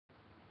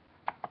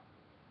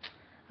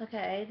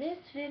Okay, this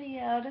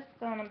video, this is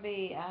gonna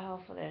be, I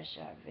hopefully a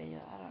short video.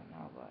 I don't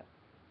know, but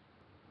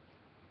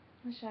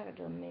I wish I could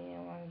do a million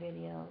and one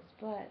videos.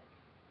 But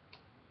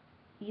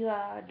you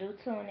all do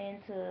tune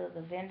into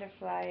the vendor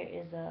flyer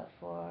is up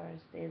for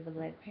Stay the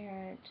Black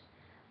Parent,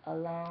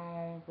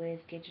 along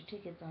with get your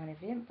tickets on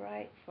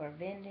Eventbrite for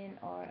vending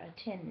or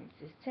attendance.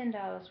 It's $10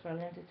 for a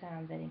limited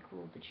time that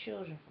includes the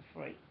children for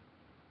free.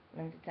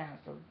 Limited time.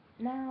 So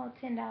now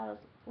 $10,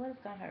 what is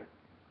gonna hurt?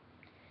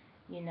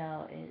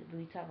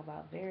 We talk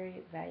about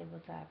very valuable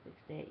topics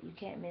that you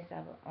can't miss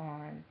out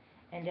on,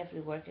 and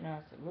definitely working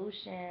on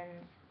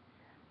solutions.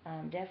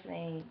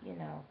 Definitely,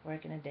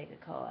 working a deck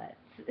of cards.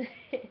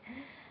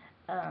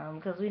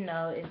 Because we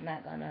know it's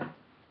not going to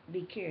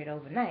be cured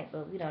overnight,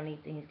 but we don't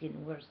need things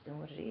getting worse than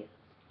what it is.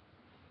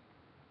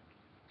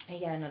 And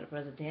you got to know the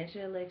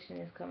presidential election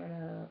is coming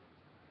up.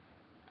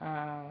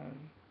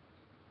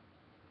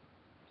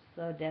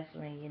 So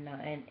definitely,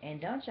 and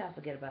don't y'all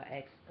forget about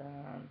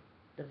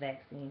the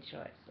vaccine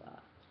shorts. So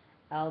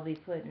I'll be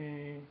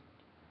putting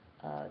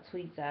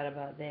tweets out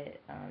about that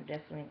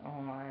definitely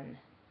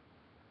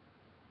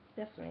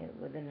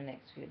within the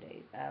next few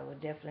days. I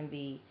would definitely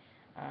be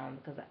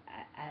because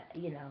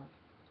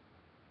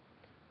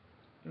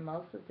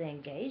most of the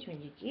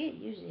engagement you get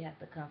usually have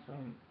to come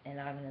from an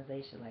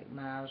organization like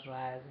Miles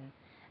Rising.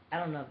 I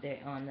don't know if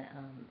they're on the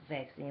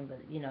vaccine, but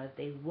if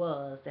they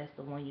was, that's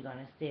the one you're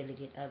gonna steadily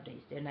get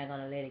updates. They're not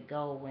gonna let it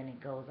go when it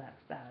goes out of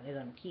style. They're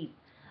gonna keep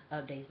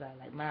updates about it.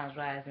 Like Miles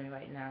Rising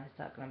right now is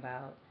talking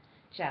about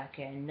child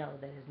care. No,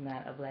 that is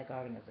not a black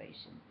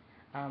organization,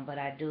 but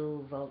I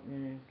do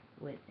voting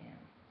with them.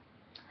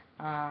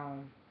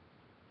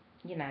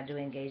 I do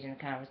engage in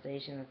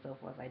conversation and so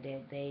forth like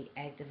that. They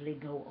actively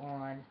go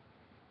on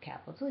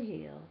Capitol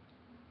Hill.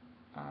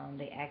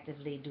 They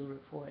actively do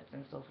reports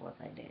and so forth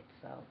like that.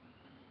 So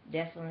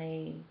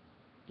definitely,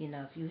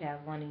 if you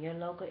have one in your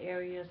local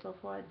area or so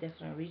forth,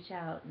 definitely reach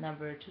out.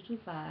 Number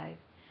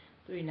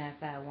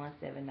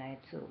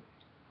 225-395-1792.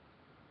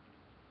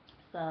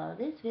 So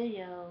this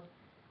video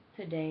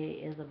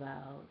today is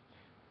about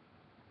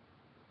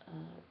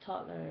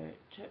toddler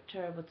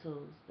terrible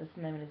tools. That's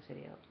the name of this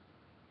video,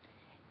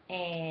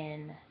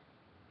 and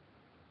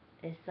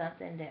it's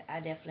something that I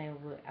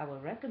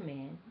would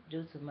recommend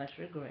due to much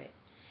regret.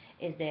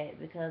 Is that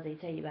because they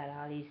tell you about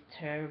all these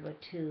terrible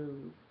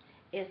tools,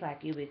 it's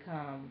like you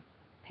become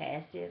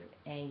passive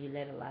and you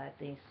let a lot of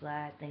things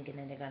slide, thinking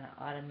that they're gonna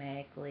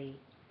automatically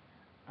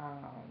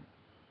um,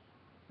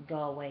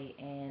 go away.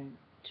 And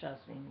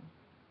trust me,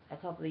 a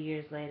couple of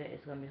years later,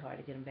 it's gonna be hard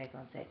to get them back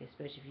on track,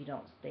 especially if you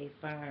don't stay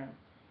firm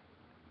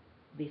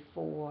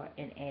before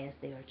and as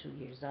they are 2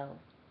 years old.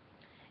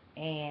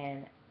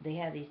 And they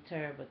have these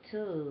terrible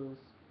tools,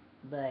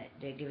 but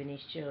they're giving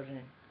these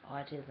children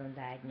autism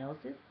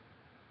diagnosis,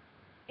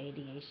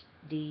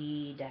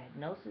 ADHD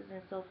diagnosis,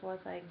 and so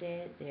forth like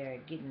that. They're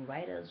getting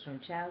write-ups from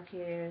child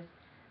cares.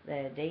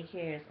 The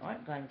daycares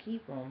aren't going to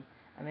keep them.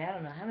 I mean, I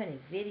don't know how many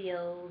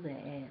videos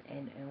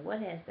and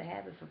what has to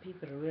happen for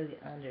people to really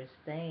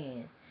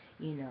understand.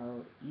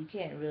 You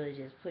can't really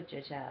just put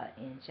your child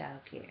in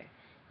child care.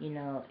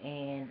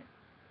 And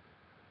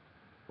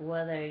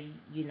whether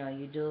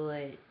you do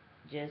it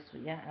just,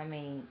 yeah, I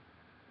mean,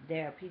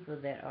 there are people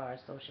that are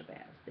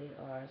sociopaths. They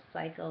are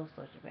psycho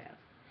sociopaths,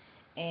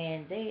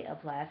 and they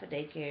apply for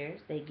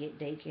daycares. They get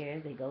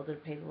daycares. They go through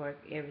the paperwork,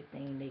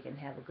 everything. They can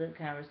have a good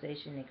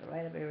conversation. They can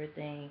write up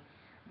everything,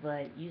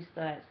 but you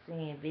start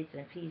seeing bits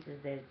and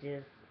pieces that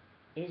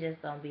it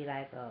just don't be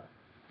like a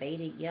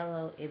faded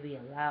yellow. It be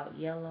a loud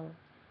yellow.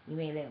 You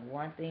may let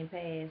one thing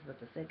pass, but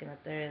the second or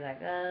third,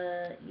 like,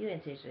 you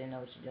intentionally know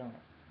what you're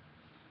doing.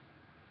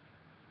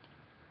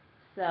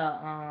 So,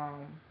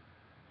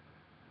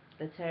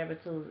 the terrible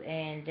tools,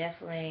 and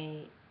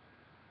definitely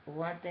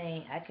one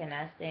thing I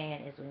cannot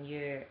stand is when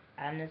you're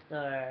on the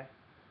store.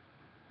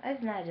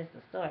 It's not just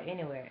a store,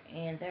 anywhere.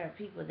 And there are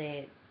people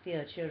that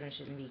feel children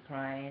shouldn't be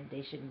crying,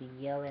 they shouldn't be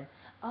yelling.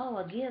 Oh,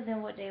 well, give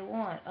them what they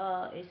want.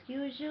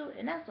 Excuse you?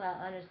 And that's why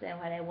I understand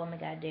why that woman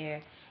got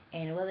there.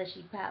 And whether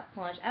she pop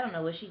punched, I don't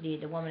know what she did,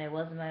 the woman that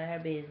wasn't minding her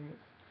business.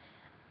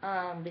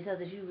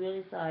 Because if you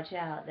really saw a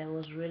child that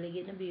was really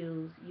getting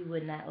abused, you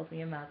would not open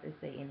your mouth and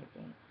say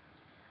anything.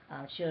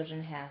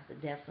 Children have to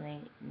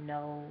definitely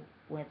know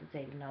when to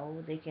say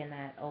no. They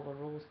cannot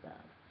overrule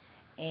stuff.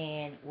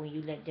 And when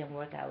you let them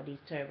work out with these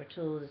terrible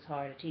tools, it's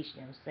hard to teach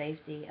them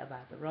safety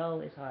about the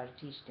road. It's hard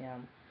to teach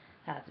them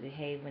how to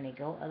behave when they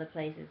go other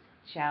places.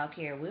 Child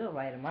care will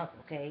write them up,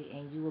 okay?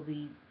 And you will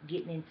be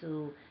getting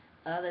into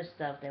other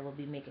stuff that will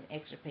be making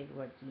extra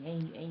paperwork to you.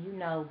 And you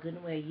know good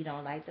and well you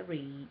don't like to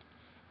read.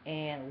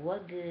 And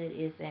what good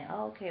is saying,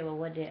 oh, okay, well,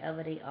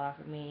 whatever they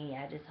offer me,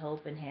 I just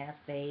hope and have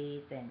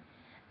faith and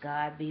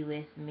God be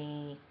with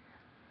me.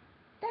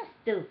 That's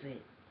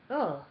stupid.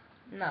 Oh,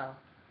 no.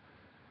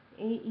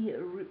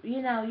 You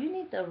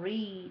need to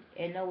read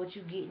and know what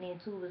you're getting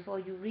into before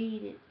you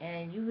read it,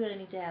 and you really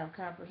need to have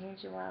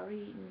comprehension while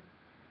reading.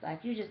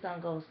 Like, you just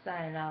don't go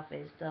signing off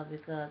and stuff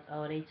because,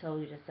 oh, they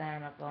told you to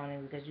sign up on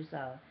it because you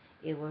saw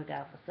it work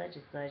out for such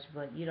and such,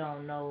 but you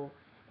don't know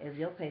if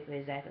your paper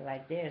is exactly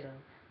like theirs. Or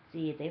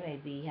see if they may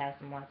be have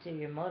some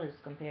ulterior motives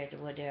compared to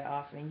what they're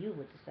offering you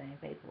with the same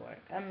paperwork.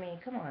 I mean,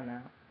 come on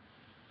now.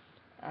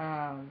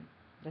 Um,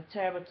 the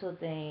terrible two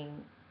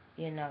thing,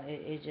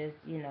 it just,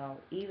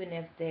 even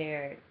if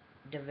they're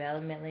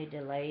developmentally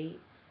delayed,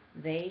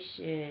 they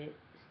should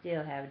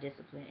still have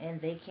discipline,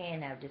 and they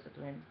can have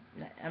discipline.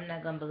 I'm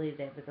not gonna believe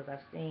that because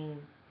I've seen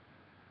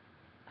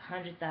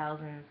hundred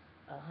thousands,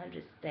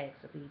 100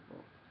 stacks of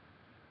people,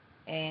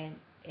 and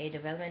a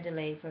development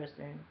delayed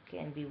person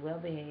can be well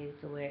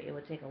behaved to where it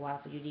would take a while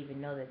for you to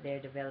even know that they're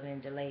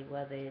development delayed,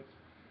 whether it's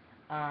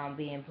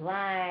being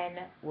blind,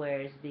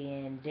 whether it's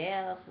being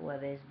deaf,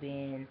 whether it's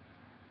being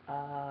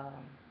um,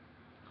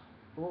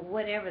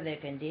 whatever their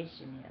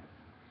condition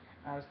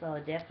is. So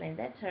definitely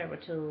that turbo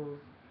tools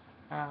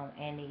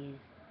and these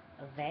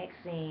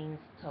vaccines,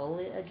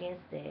 totally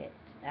against that.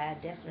 I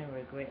definitely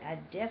regret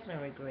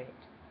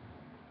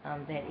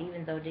that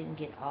even though I didn't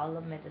get all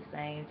of them at the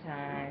same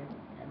time,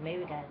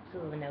 maybe got two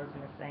of them that was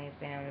in the same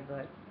family,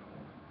 but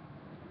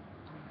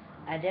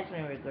I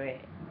definitely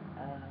regret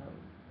uh,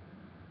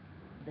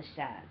 the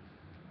shots.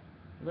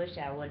 Wish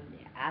I would,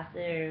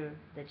 after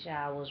the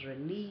child was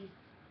released,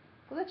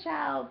 because the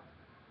child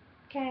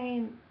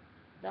came.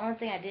 The only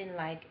thing I didn't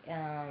like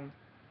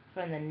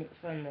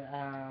from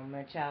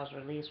the child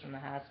was released from the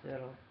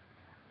hospital.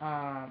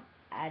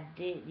 I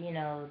did,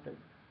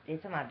 they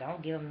told me I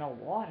don't give him no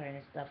water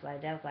and stuff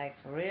like that. I was like,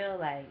 for real,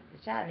 like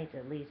the child needs to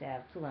at least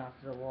have 2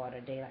 ounces of water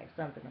a day, like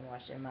something to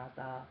wash their mouth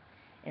off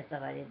and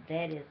stuff like that.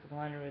 That is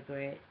one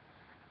regret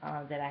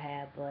that I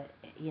have, but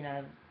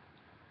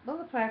was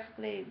a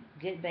perfectly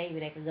good baby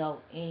that could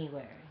go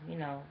anywhere.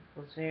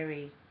 Was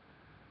very,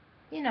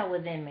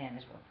 within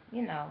manageable.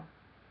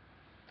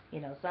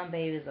 Some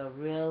babies are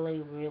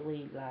really,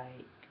 really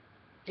like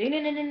ding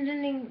ding ding ding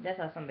ding. Ding. That's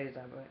how some babies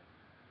are, but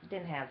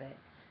didn't have that.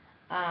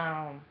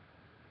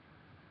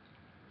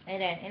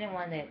 And then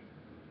anyone that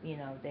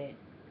that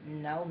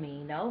know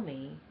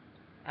me.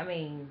 I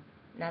mean,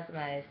 not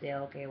somebody that say,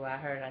 okay, well I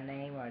heard her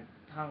name or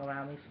hung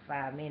around me for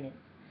 5 minutes,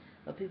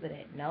 but people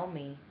that know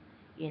me,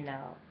 you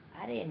know,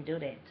 I didn't do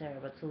that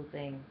terrible two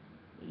thing.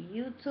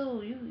 You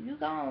too, you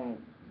gon'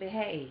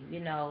 behave.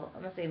 I'm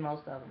gonna say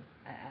most of them.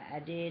 I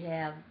did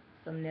have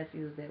some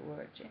nephews that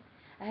were.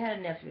 I had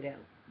a nephew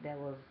that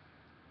was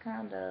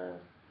kind of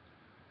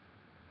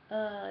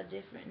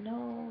different.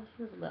 No,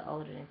 he was a little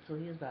older than two.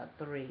 He was about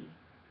three.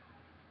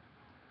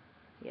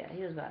 Yeah,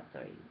 he was about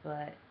three,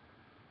 but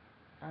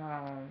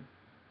um,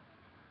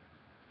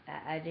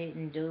 I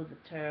didn't do the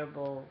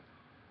terrible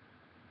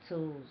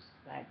tools.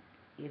 Like,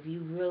 if you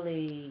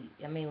really,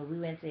 I mean, when we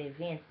went to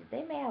events,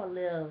 they may have a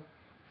little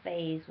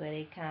phase where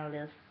they kind of a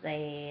little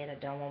sad or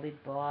don't want to be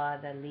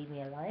bothered, leave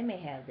me alone. They may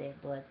have that,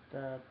 but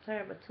the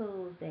terrible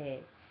tools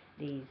that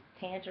these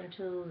tantrum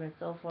tools and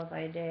so forth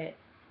like that,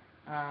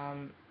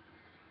 um,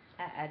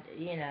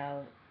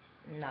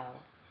 no,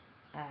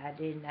 I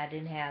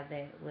didn't have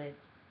that with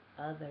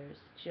others,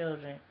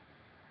 children.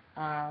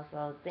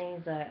 So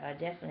things are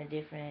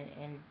definitely different,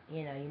 and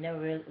you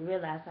never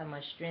realize how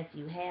much strength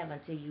you have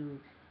until you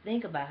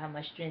think about how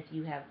much strength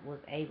you have was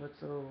able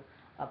to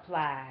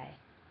apply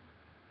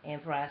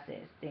and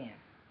process then.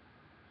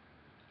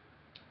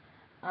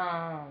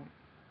 Um,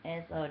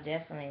 and so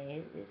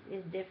definitely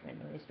it's different,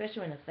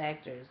 especially when the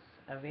factors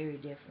are very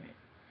different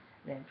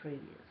than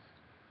previous.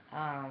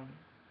 Um,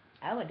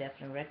 I would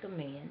definitely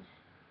recommend.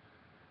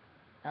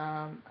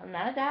 I'm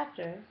not a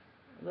doctor,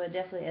 but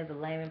definitely as a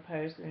layman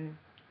person,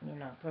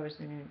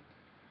 person,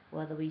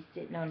 whether we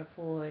sitting on the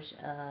porch,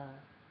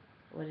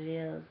 what it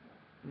is,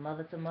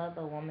 mother to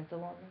mother, woman to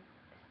woman,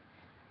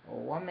 or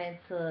woman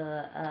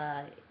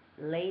to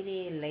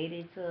lady,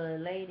 lady to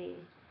lady.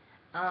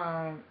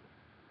 Um,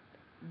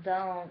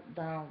 don't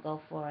go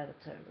for the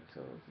turtle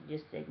tools.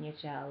 Just setting your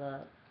child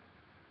up.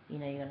 You're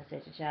gonna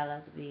set your child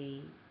up to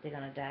be. They're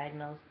gonna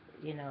diagnose.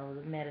 The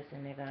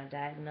medicine. They're gonna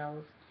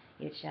diagnose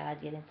your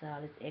child. Get into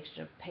all this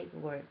extra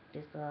paperwork.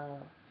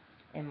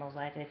 And most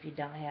likely if you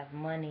don't have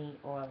money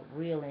or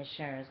real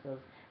insurance, because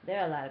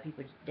there are a lot of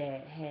people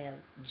that have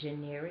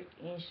generic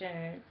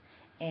insurance,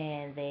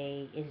 and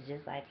it's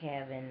just like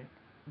having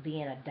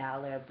being a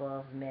dollar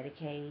above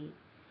Medicaid,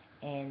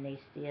 and they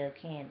still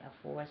can't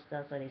afford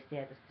stuff, so they still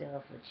have to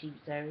sell for cheap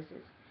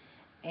services.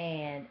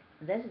 And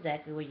that's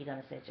exactly where you're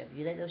gonna set you up.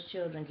 You let those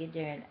children get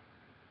there and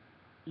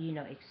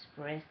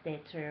express their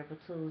terrible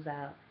tools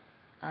out.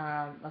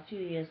 A few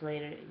years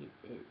later,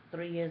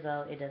 3 years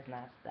old, it does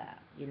not stop.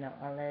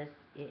 Unless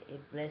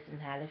it blessed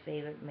and highly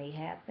favored may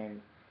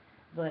happen,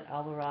 but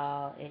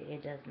overall,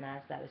 it does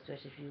not stop.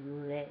 Especially if you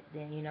let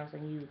them, so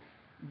you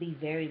be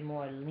very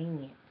more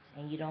lenient,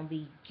 and you don't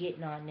be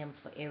getting on them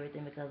for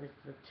everything because it's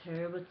the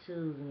terrible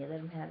tools, and you let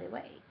them have their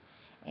way.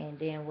 And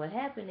then what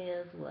happened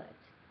is what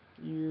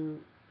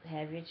you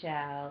have your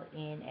child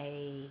in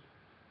a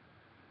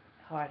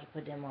hard to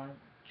put them on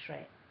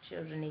track.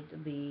 Children need to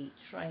be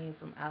trained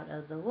from out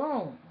of the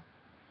womb.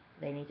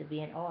 They need to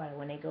be in order.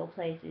 When they go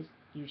places,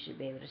 you should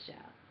be able to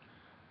shout.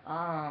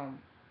 Um,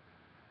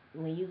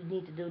 when you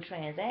need to do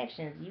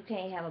transactions, you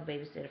can't have a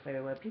babysitter for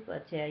everywhere. People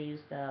will tell you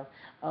stuff,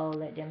 oh,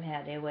 let them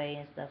have their way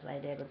and stuff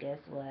like that. But guess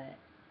what?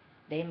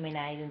 They may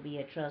not even be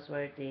a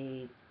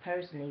trustworthy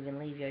person to even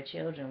leave your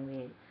children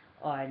with,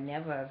 or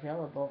never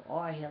available,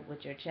 or help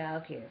with your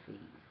child care fees,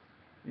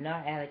 nor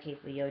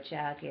advocate for your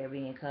child care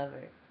being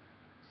covered.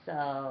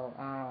 So,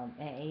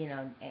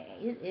 and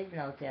it's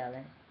no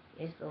telling.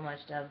 It's so much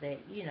stuff that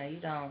you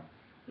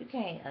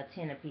can't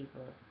attend to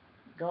people.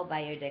 Go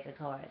buy your deck of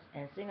cards.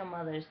 And single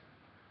mothers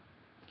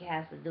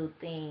has to do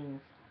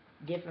things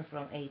different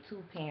from a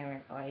two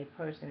parent or a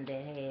person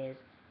that has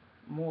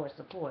more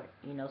support.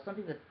 Some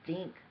people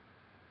think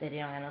that they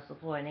don't have no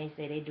support and they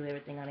say they do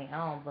everything on their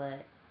own,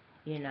 but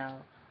you know,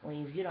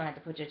 when if you don't have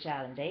to put your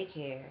child in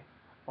daycare,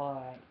 or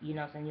what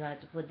I'm saying, you don't have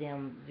to put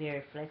them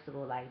very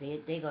flexible, like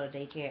they go to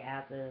daycare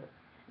after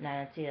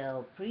not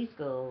until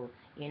preschool,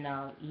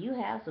 you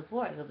have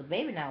support because the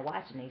baby not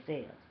watching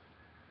themselves.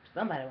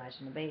 Somebody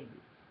watching the baby.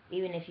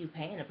 Even if you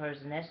paying a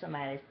person, that's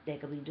somebody that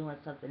could be doing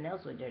something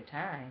else with their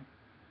time,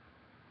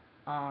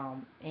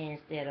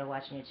 instead of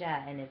watching your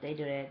child. And if they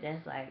do that,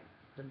 that's like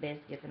the best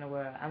gift in the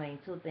world. I mean,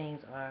 two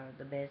things are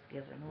the best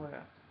gift in the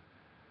world,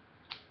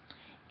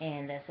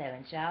 and that's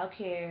having child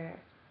care,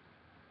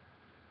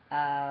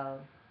 uh,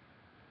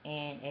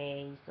 and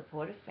a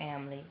supportive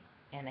family,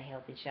 and a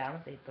healthy child.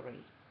 I'm gonna say three.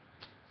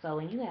 So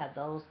when you have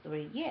those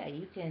three, yeah,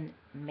 you can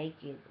make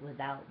it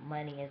without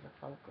money as a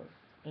focus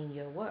in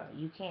your world.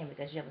 You can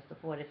because you have a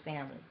supportive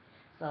family.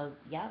 So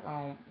y'all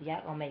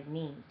gonna make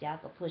needs. Y'all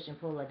can push and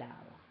pull $1.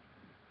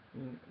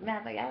 Matter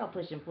of fact, y'all gonna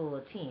push and pull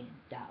 $10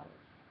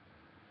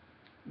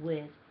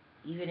 with,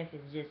 even if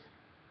it's just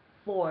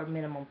four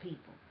minimum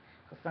people.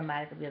 Because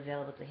somebody could be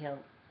available to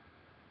help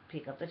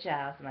pick up the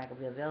child. Somebody could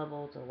be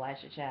available to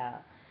watch the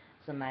child.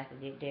 Somebody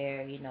could get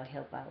there,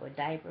 help out with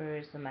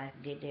diapers. Somebody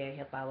could get there,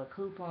 help out with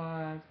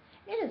coupons.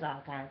 It is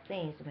all kind of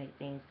things to make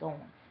things going.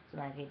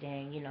 Somebody get there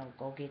and,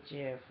 go get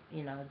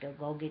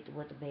go get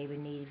what the baby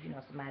needs.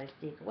 Somebody's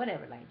sick or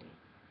whatever like that.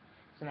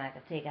 Somebody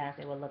could take out and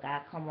say, well, look,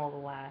 I'll come over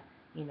while,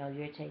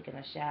 you're taking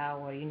a shower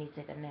or you need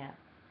to take a nap.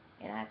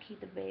 And I keep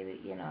the baby,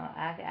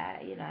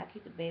 I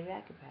keep the baby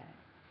occupied.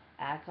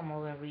 I come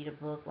over and read a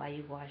book while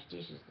you wash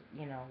dishes,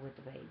 with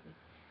the baby,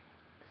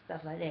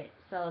 stuff like that.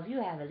 So if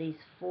you have at least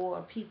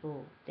four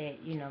people that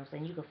I'm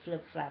saying you can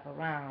flip flop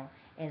around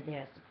and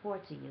they're a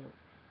support to you.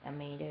 I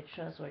mean, they're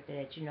trustworthy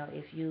that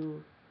if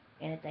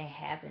anything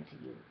happened to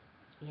you,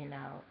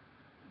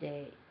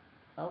 that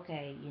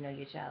okay,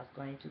 your child's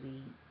going to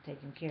be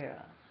taken care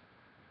of.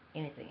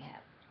 Anything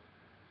happens,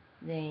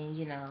 then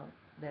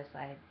that's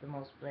like the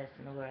most blessed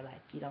in the world.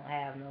 Like you don't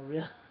have no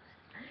real,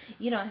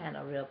 you don't have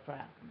no real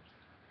problems.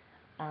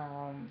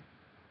 Um,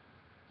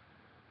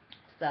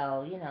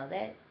 so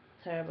that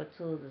terrible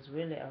tools is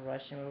really a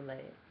Russian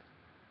roulette.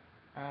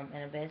 And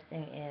the best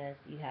thing is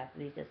you have to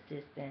be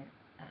consistent.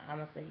 I'm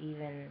gonna say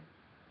even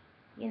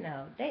they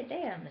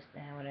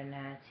understand when they're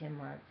 9, 10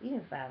 months,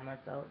 even 5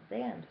 months old.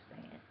 They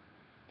understand.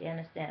 They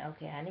understand.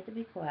 Okay, I need to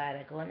be quiet.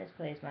 I go in this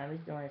place.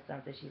 Mommy's doing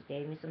something. She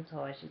gave me some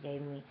toys. She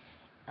gave me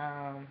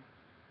um,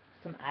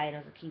 some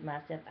items to keep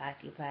myself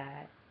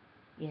occupied.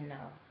 You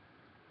know,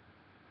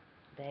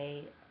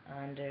 they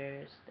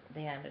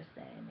they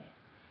understand that.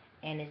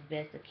 And it's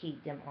best to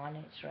keep them on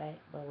that track.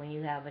 But when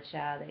you have a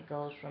child that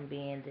goes from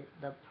being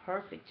the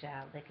perfect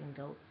child that can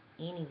go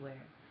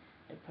anywhere,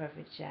 the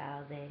perfect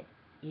child that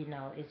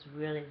is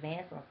really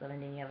advanced on something,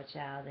 and then you have a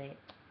child that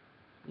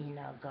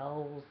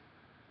goes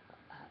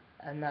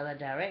another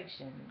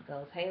direction,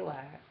 goes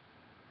haywire.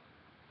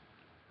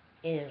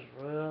 It is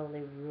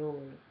really,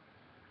 really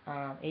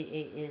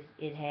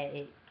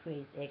it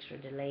creates extra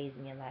delays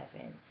in your life,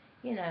 and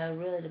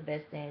really the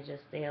best thing is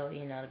just stay.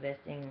 The best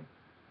thing,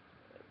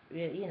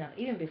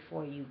 even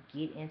before you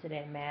get into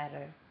that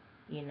matter,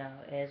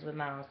 as with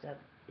my own stuff,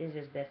 it's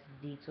just best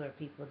to detour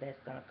people that's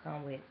gonna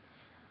come with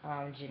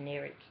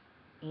generic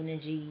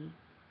energy,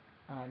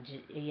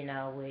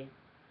 with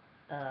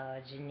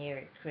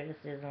generic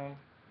criticism.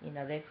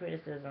 Their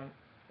criticism,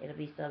 it'll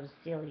be something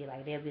silly,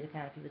 like they'll be the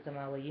kind of people talking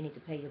about, well, you need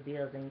to pay your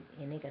bills, and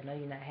they can know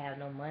you not have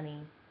no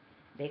money.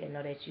 They can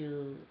know that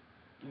you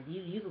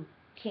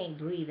can't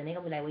breathe, and they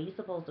gonna be like, well, you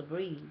supposed to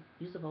breathe.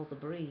 You supposed to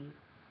breathe,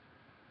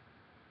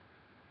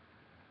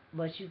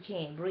 but you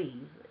can't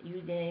breathe.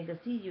 You then can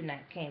see you not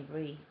can't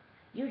breathe.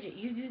 You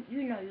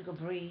know you can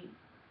breathe.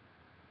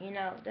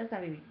 That's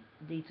gonna be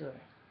detour,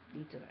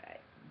 detour.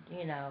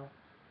 You know,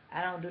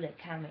 I don't do that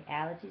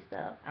commonality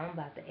stuff. I'm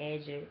about the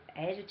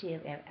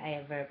adjective and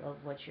adverb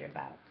of what you're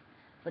about.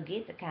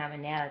 Forget the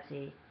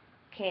commonality.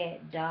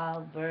 Cat,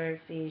 dog,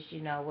 bird, fish,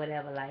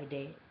 whatever like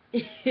that.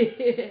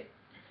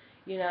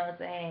 You know what I'm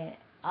saying?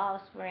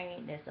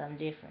 Offspring, that's something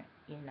different,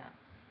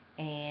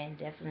 And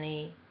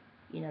definitely,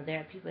 there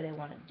are people that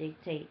want to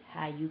dictate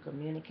how you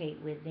communicate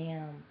with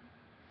them,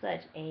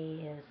 such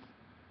as,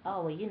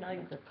 oh, well, you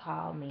could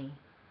call me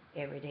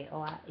every day.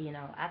 Oh,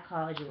 I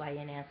called you, why you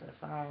didn't answer the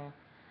phone?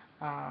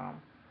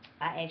 Um,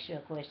 I asked you a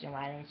question,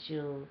 why didn't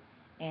you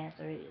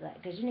answer it,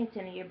 like, because you need to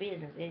tell me your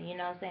business. And you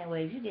know what I'm saying?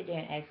 Well, if you get there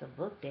and ask a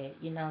book that,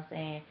 you know what I'm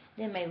saying,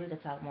 then maybe we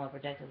could talk more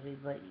productively.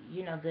 But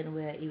you know good and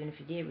well, even if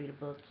you did read a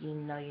book, you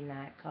know you're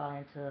not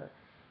calling to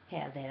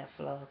have that a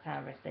flow of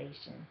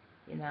conversation,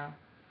 you know?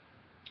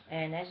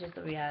 And that's just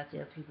the reality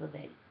of people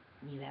that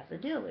you have to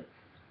deal with.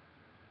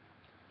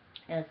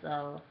 And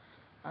so,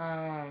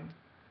 um,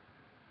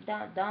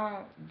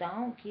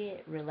 don't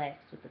get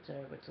relaxed with the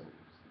terrible tools.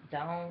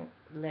 Don't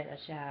let a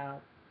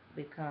child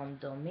become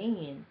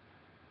dominion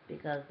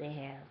because they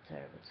have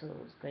terrible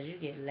tools. Because you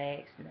get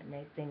lax, and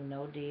they think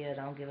no deal,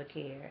 don't give a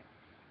care,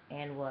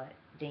 and what?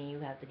 Then you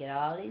have to get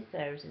all these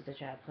services to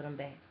try to put them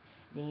back.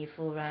 Then you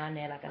fool around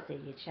there, like I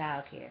said, your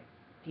child care.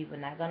 People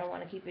not gonna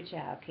want to keep your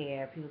child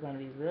care. People gonna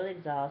be real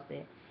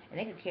exhausted, and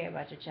they could care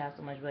about your child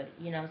so much, but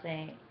you know what I'm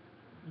saying.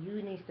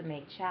 You need to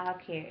make child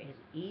care as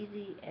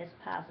easy as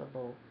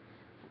possible,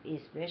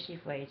 especially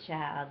for a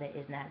child that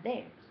is not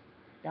theirs.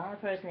 The only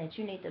person that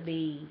you need to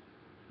be,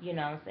 you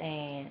know what I'm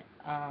saying,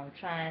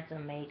 trying to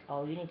make,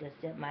 oh, you need to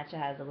accept my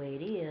child the way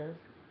it is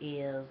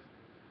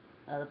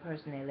the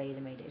person that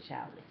later made their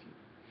child with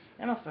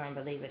you. I'm a firm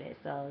believer that,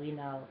 so, you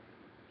know,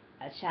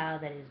 a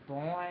child that is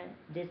born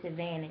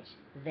disadvantaged,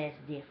 that's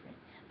different.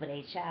 But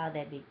a child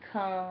that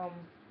becomes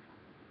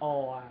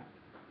or,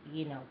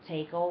 you know,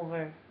 take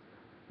over,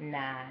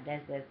 nah,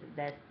 that's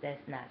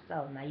not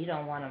so. Now you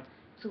don't want them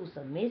too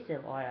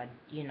submissive, or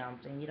you know what I'm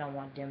saying, you don't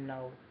want them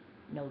no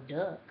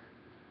duck.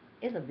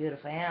 It's a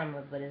beautiful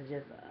animal, but it's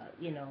just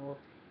you know,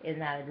 it's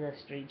not a good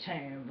street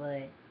term.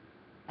 But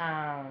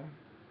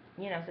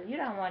you know, so you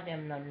don't want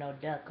them no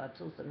duck or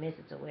too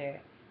submissive to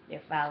where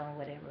they're following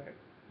whatever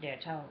they're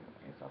told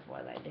and so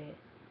forth like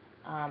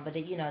that. But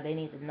they, you know, they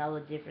need to know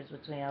the difference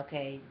between,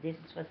 okay, this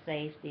is for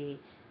safety.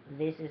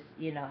 This is,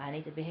 you know, I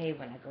need to behave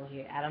when I go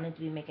here. I don't need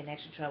to be making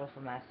extra trouble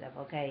for myself.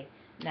 Okay,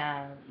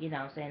 now, you know,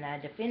 what I'm saying, now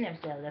defend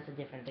themselves. That's a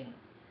different thing.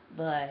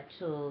 But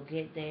to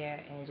get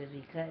there and just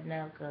be cutting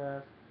up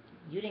because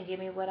you didn't give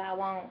me what I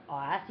want, or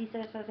I see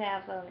such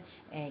have something,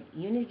 and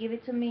you need to give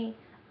it to me.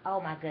 Oh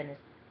my goodness,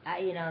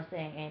 you know what I'm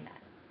saying, and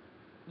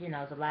you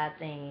know, it's a lot of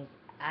things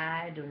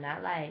I do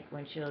not like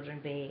when children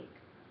beg.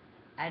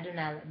 I do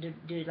not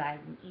do like,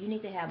 you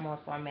need to have more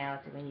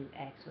formality when you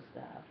ask for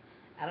stuff.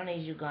 I don't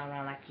need you going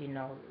around like, you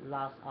know,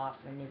 lost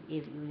orphan.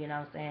 If you, you know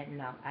what I'm saying?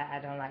 No, I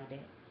don't like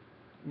that.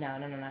 No,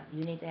 no, no, no.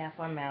 You need to have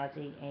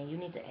formality, and you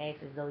need to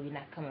ask as though you're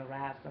not coming to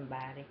rob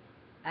somebody.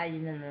 No,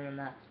 no, no,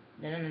 no.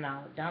 No, no, no, no.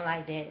 Don't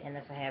like that, and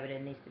that's a habit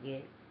that needs to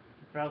get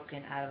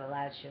broken out of a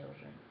lot of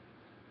children.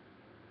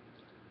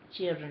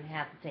 Children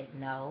have to take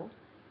no,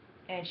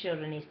 and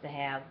children needs to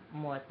have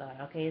more thought.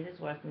 Okay, is this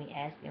worth me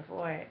asking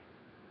for it?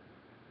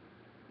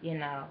 You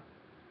know,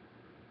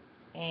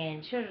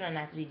 and children are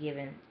not to be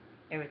given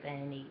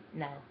everything they need.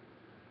 No,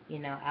 you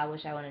know, I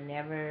wish I would have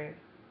never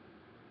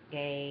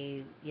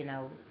gave. You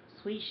know,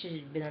 sweets should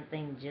have been a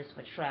thing just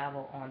for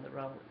travel on the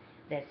road.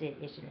 That's it.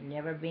 It should have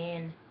never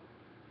been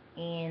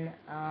in.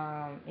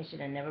 It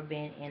should have never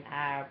been in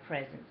our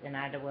presence, in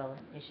our dwelling.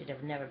 It should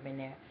have never been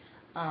there.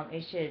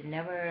 It should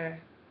never.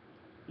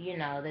 You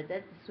know that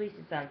the sweets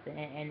is something,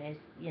 and it's,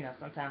 you know,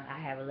 sometimes I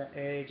have a little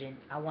urge and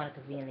I want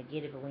to conveniently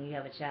get it, but when you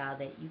have a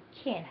child that you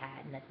can't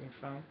hide nothing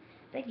from,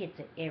 they get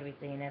to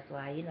everything. That's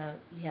why, you know,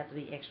 you have to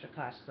be extra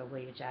cautious of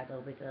where your child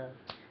goes, because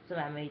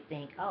somebody may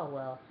think, oh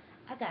well,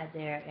 I got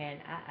there and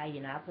I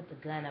you know, I put the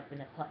gun up in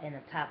in the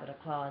top of the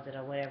closet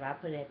or whatever. I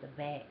put it at the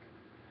back,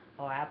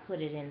 or I put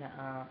it in the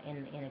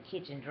in a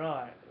kitchen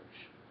drawer.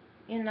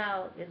 You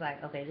know, it's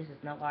like, okay, this is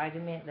no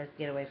argument. Let's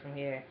get away from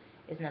here.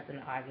 It's nothing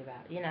to argue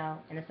about, you know.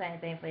 And the same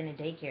thing for any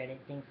daycare that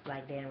thinks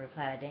like that and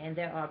reply like that. And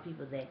there are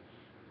people that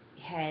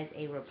has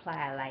a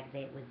reply like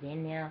that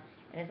within them,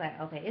 and it's like,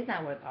 okay, it's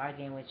not worth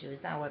arguing with you.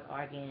 It's not worth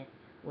arguing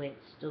with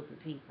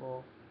stupid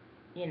people,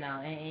 you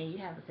know. And you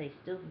have to say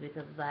stupid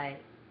because it's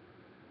like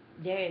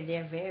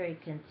they're very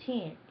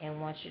content and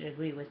want you to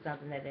agree with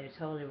something that they're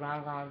totally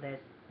wrong on.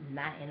 That's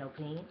not an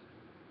opinion.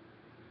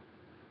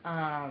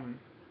 Um,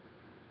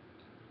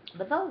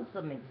 But those are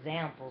some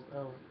examples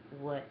of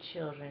what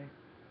children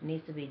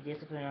needs to be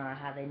disciplined on,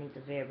 how they need to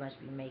very much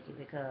be making,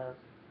 because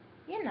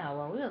you know,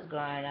 when we was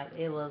growing up,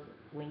 it was,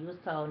 when you was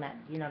told not,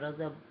 you know, those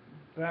little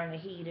burner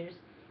heaters,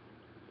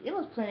 it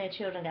was plenty of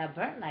children got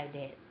burnt like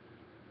that.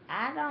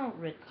 I don't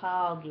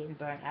recall getting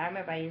burnt. I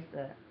remember I used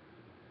to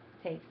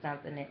take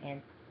something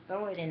and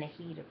throw it in the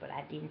heater, but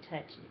I didn't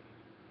touch it.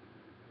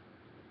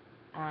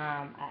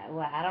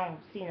 Well, I don't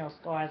see no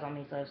scars on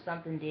me, so if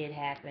something did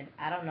happen,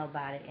 I don't know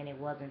about it, and it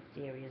wasn't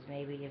serious.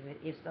 Maybe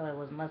if so, it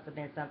was, must have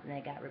been something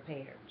that got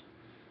repaired.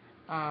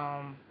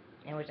 Um,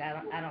 in which I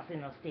don't see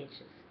no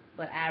stitches.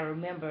 But I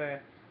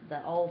remember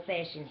the old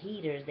fashioned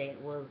heaters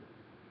that was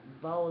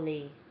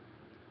bowly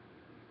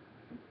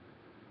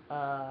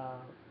uh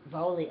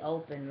bowly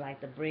open,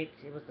 like the bricks.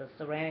 It was the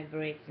ceramic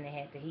bricks, and they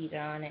had the heater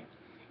on it.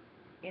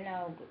 You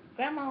know,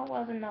 grandma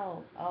wasn't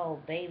no, oh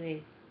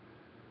baby,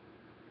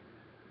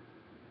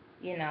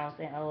 you know,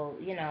 saying, oh,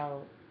 you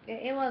know,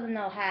 it wasn't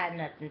no hide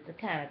nothing, the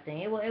kind of thing.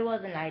 It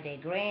wasn't like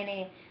that.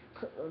 Granny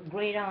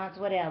great aunts,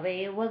 whatever.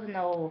 It wasn't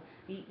no.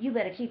 You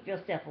better keep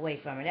yourself away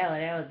from it.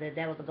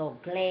 That was the goal.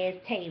 Glass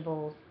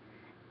tables.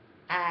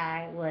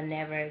 I will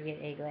never get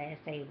a glass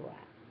table.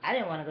 I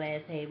didn't want a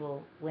glass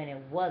table when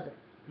it wasn't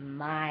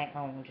my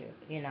own,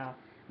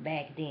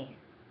 back then,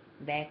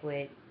 back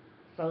with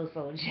so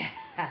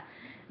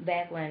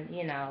back when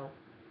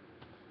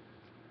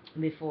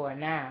before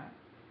now,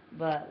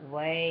 but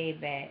way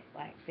back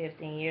like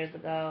 15 years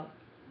ago,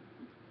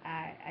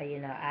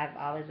 I've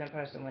always been a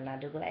person when I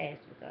do glass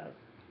because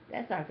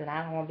that's something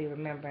I don't want to be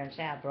remembering. A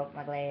child broke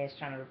my glass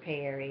trying to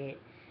repair it.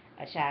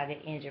 A child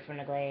get injured from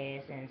the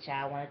glass, and a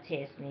child want to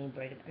test me,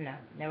 break it. No,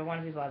 never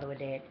want to be bothered with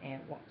that,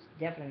 and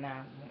definitely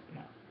not.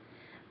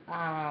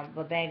 No.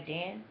 But back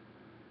then,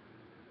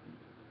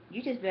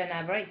 you just better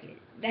not break it.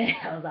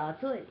 That was all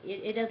to it.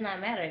 It does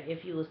not matter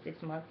if you was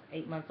 6 months,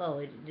 8 months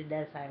old.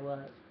 That's how it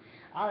was.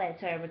 All that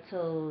turbo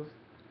tools.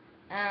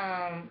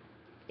 Um,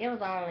 it was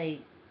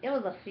only it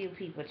was a few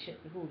people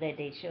who let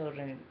their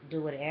children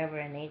do whatever,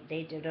 and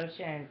they're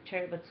sharing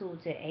turbo tool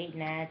to 8,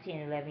 9, 10,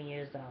 11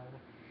 years old.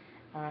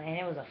 And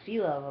there was a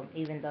few of them,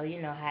 even though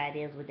you know how it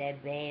is with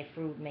that bad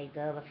fruit make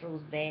the other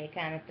fruits bad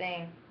kind of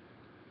thing.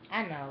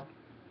 I know.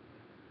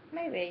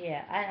 Maybe,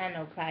 yeah. I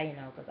know, probably,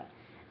 because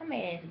I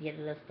may need to get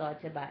a little start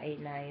to about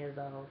 8, 9 years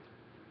old.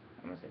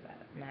 I'm going to say about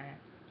 9.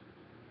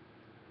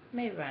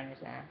 Maybe around this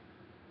time.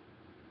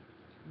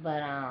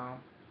 But,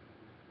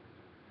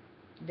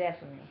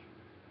 definitely.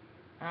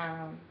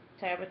 Um,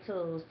 Turbo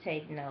Tools,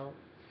 take note.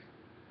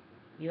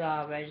 You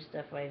all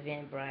register for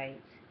Eventbrite.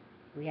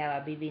 We have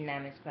our BB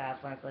Dynamics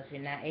crowdfund, so if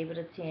you're not able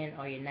to attend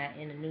or you're not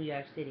in the New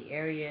York City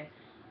area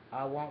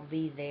or won't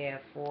be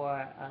there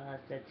for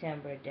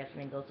September,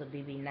 definitely go to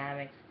BB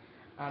Dynamics.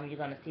 You're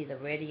going to see the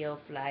radio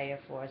flyer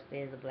for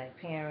Stay of Black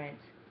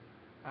Parents,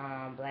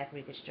 Black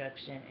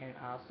Reconstruction, and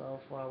also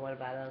for What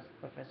About Us,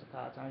 Professor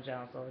Carlton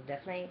Jones. So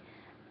definitely,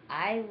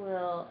 I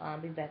will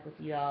be back with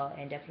you all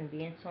and definitely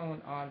be in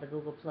tune on the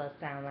Google Plus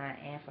timeline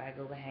and for our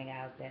Google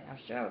Hangouts that I'm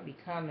sure will be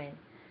coming.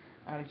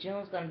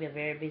 June's going to be a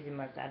very busy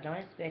month, so I don't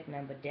expect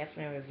none, but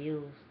definitely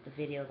review the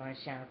videos on the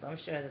channel. So I'm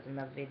sure there's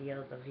enough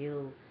videos of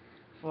you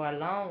for a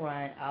long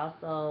run.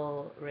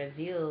 Also,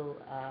 review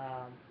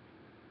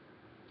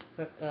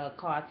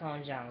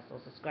Carlton Jones.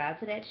 So subscribe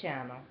to that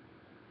channel,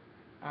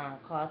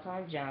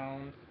 Carlton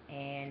Jones,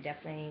 and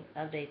definitely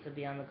updates will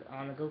be on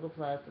the Google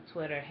Plus, the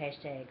Twitter,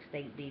 hashtag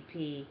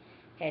StateBP,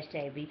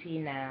 hashtag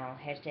BP Now,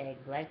 hashtag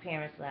Black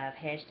Parents Live,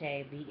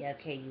 hashtag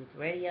BLK Youth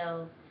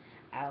Radio.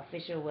 Our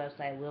official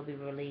website will be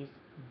released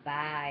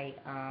by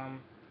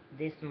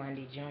this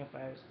Monday, June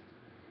 1st.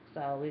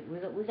 So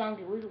we gonna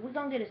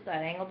get it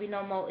started. Ain't gonna be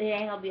no more. It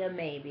ain't gonna be a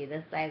maybe.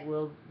 The site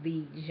will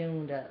be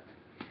Juned up.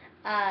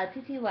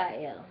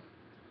 TTYL.